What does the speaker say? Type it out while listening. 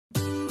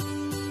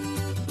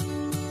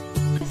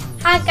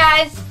Hi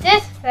guys,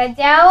 this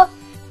video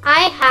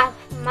I have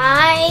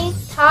my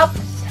top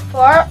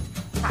 4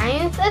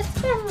 science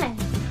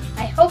experiments.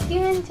 I hope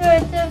you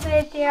enjoyed the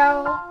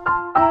video.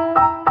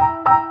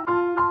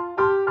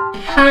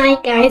 Hi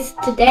guys,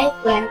 today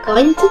we're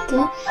going to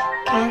do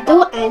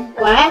candle and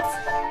wax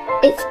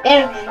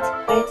experiment.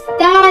 Let's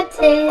start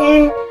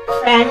it.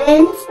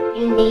 Friends,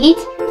 you need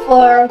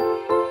for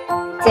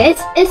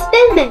this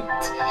experiment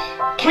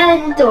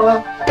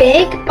candle,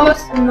 big or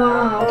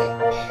small.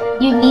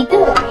 You need the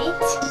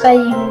light, but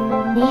you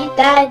need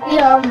that you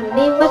are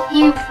moving with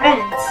your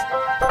friends.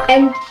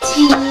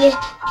 Empty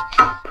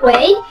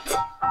plate,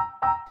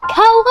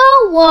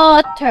 color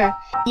water,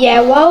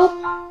 yellow,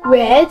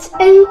 red,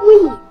 and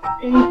green.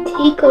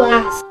 Empty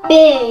glass,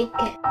 big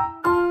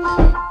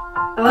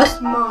or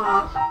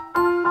small.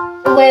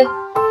 With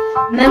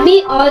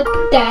mommy or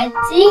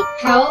daddy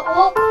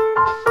help,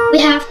 we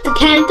have to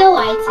candle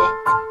light it.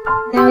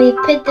 Now we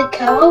put the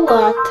color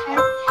water.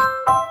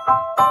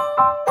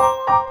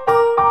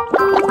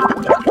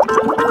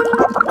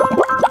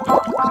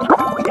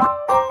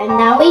 And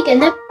now we're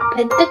gonna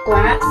put the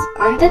glass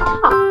on the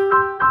top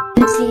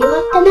and see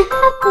what's gonna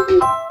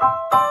happen.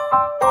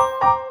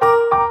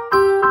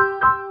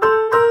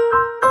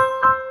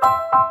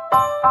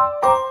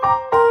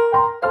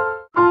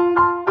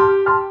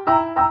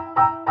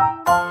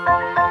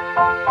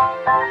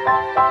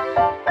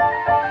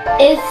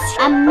 It's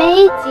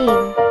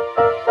amazing.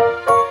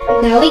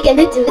 Now we're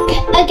gonna do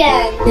it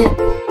again.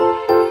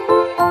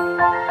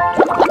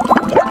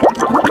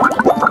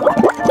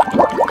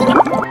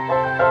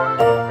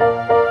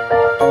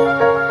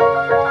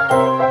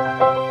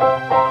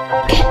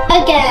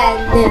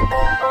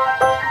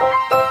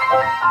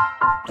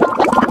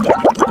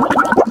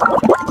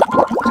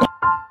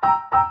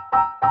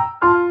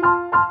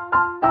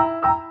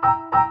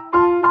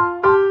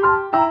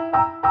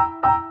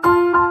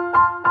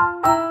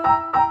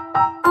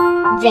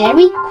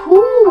 Very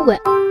cool.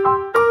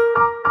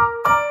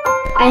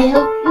 I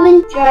hope you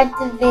enjoyed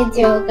the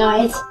video,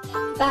 guys.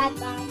 Bye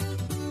bye.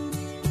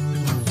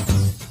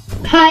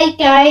 Hi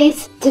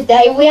guys,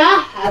 today we are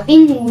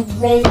having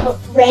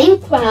rain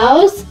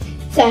clouds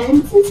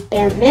science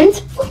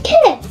experiment for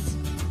kids.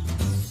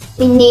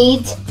 We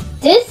need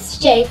this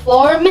shape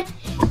form,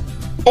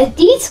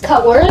 these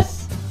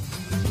colors,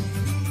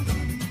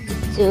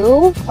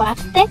 2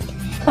 plastic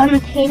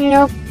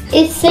container.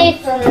 It's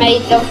safer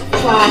made of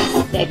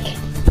plastic.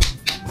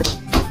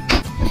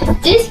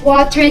 This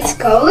water is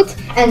cold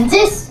and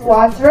this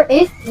water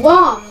is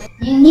warm.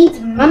 You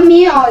need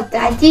mommy or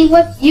daddy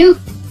with you.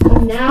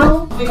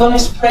 Now we're gonna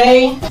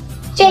spray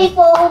shape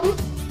form.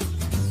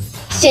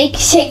 Shake,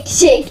 shake,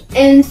 shake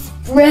and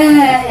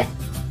spread.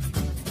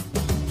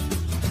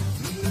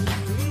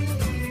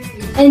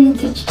 And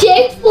the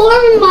shape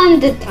form on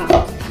the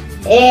top.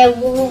 It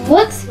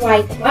looks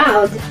like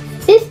cloud.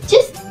 It's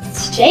just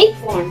shape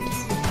forms.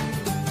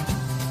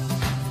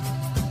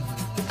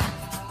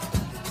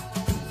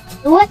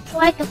 It looks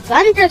like a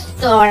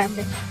thunderstorm.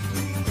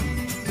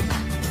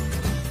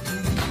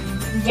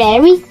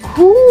 Very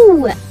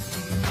cool.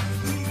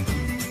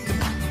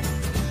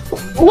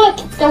 Look,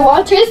 the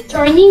water is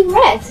turning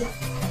red.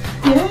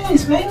 Yeah,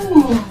 it's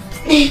raining.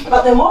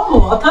 But the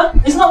warm water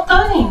is not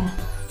turning.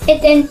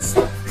 It didn't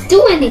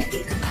do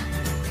anything.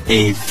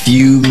 A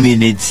few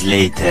minutes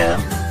later.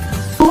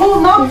 Oh,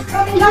 now it's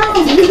coming down.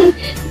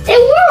 It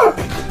worked.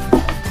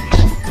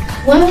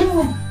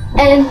 Wow.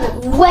 And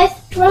let's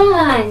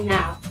try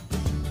now.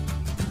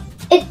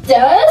 It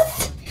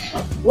does?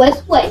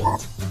 Let's wait.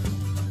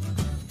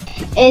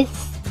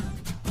 It's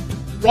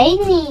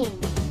raining.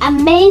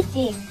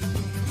 Amazing.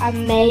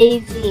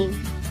 Amazing.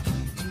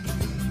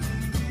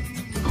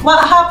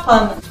 What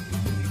happened?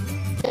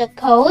 The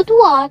cold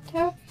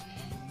water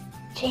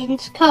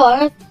changed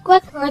color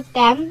quicker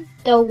than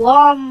the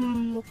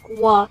warm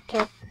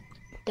water.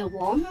 The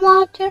warm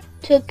water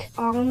took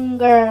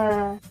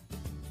longer.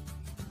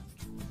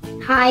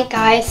 Hi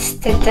guys,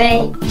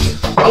 today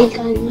we're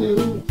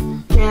gonna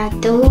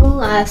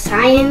do a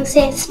science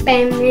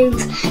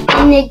experiment,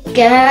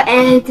 vinegar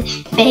and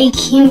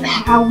baking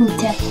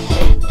powder.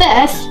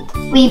 First,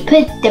 we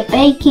put the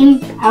baking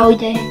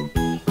powder in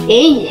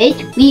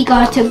it. We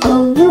got a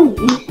balloon,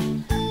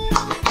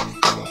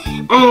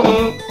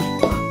 and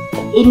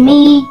it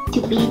needs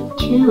to be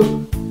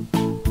 2.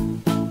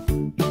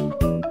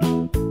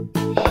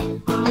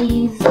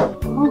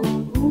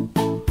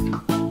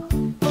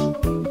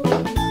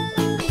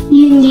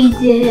 You need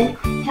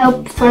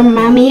help from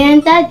mommy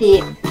and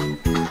daddy.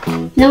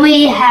 Now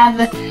we have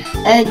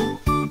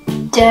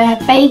the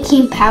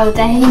baking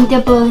powder in the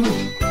balloon.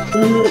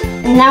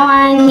 Now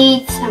I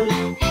need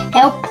some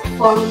help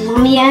from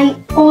mommy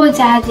and or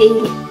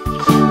daddy.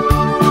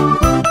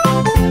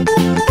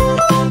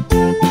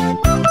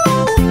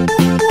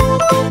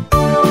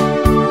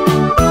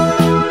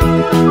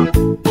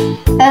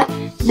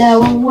 The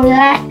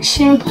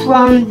reaction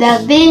from the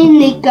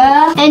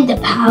vinegar and the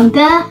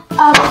powder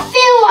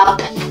fill up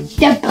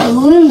the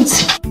balloons.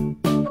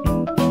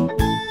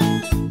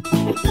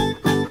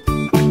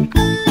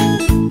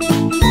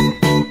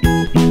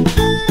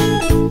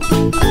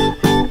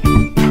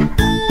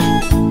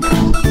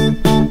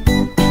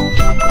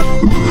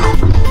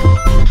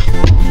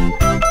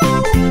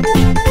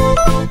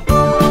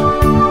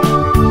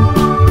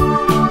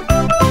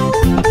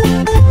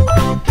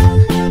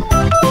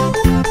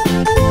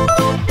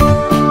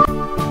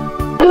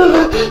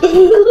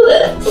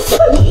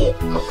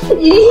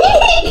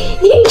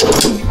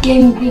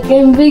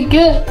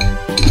 bigger.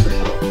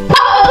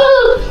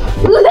 Oh!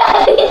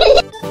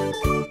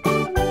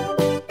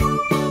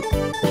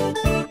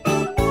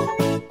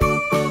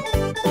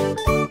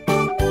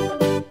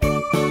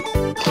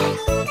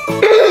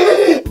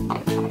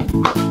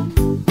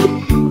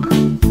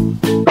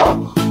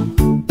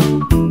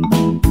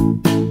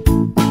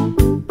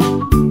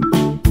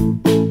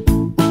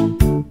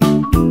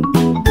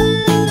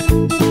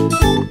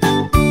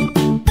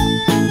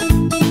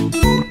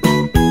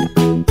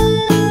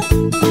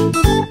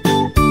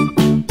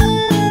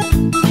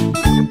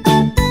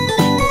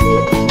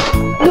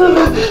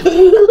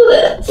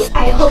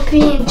 I hope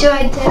you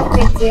enjoyed the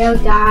video,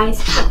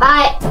 guys.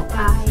 Bye.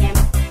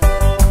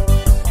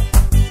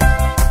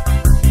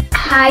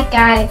 Hi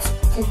guys,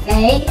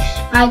 today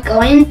I'm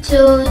going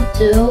to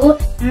do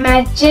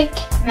magic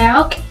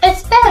milk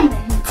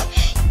experiment.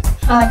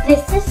 For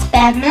this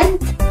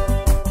experiment,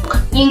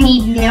 you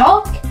need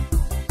milk,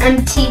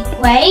 empty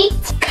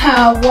plate,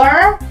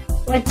 color,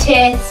 which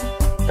is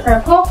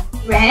purple,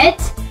 red,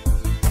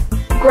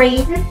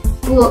 green,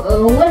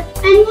 blue,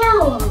 and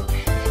yellow.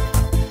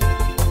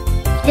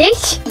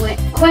 This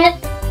liquid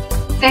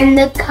and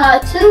the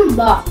cotton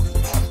box.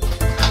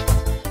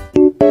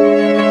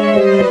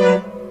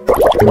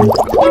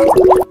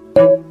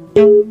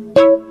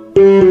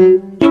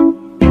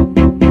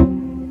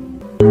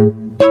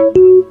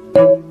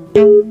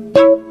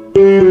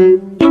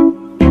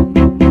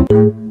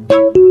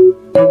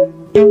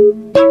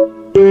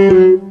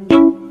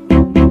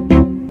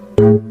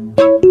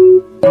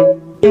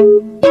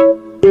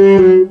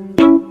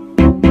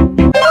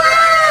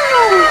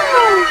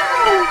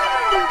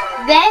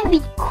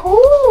 Very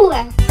cool.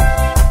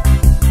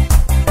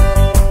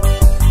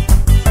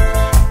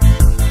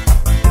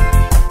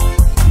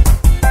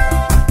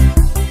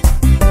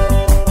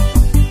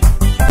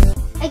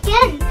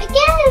 Again.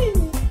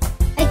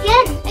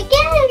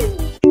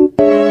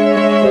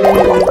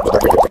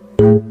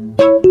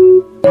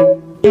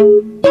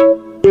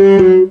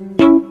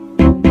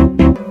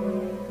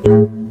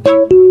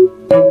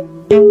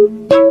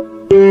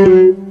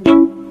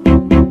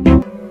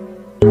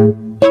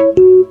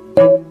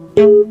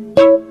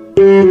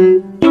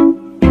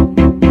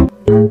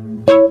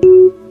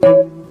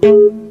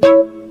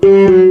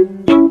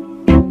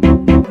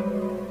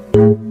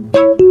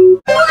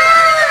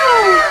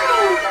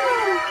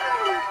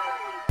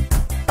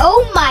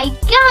 Oh my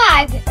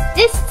god,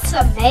 this is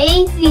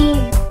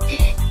amazing.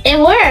 It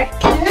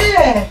worked.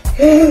 Yeah.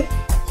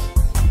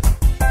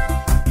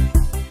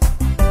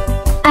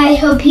 I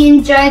hope you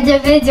enjoyed the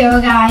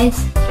video,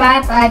 guys.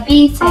 Bye,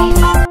 be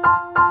safe.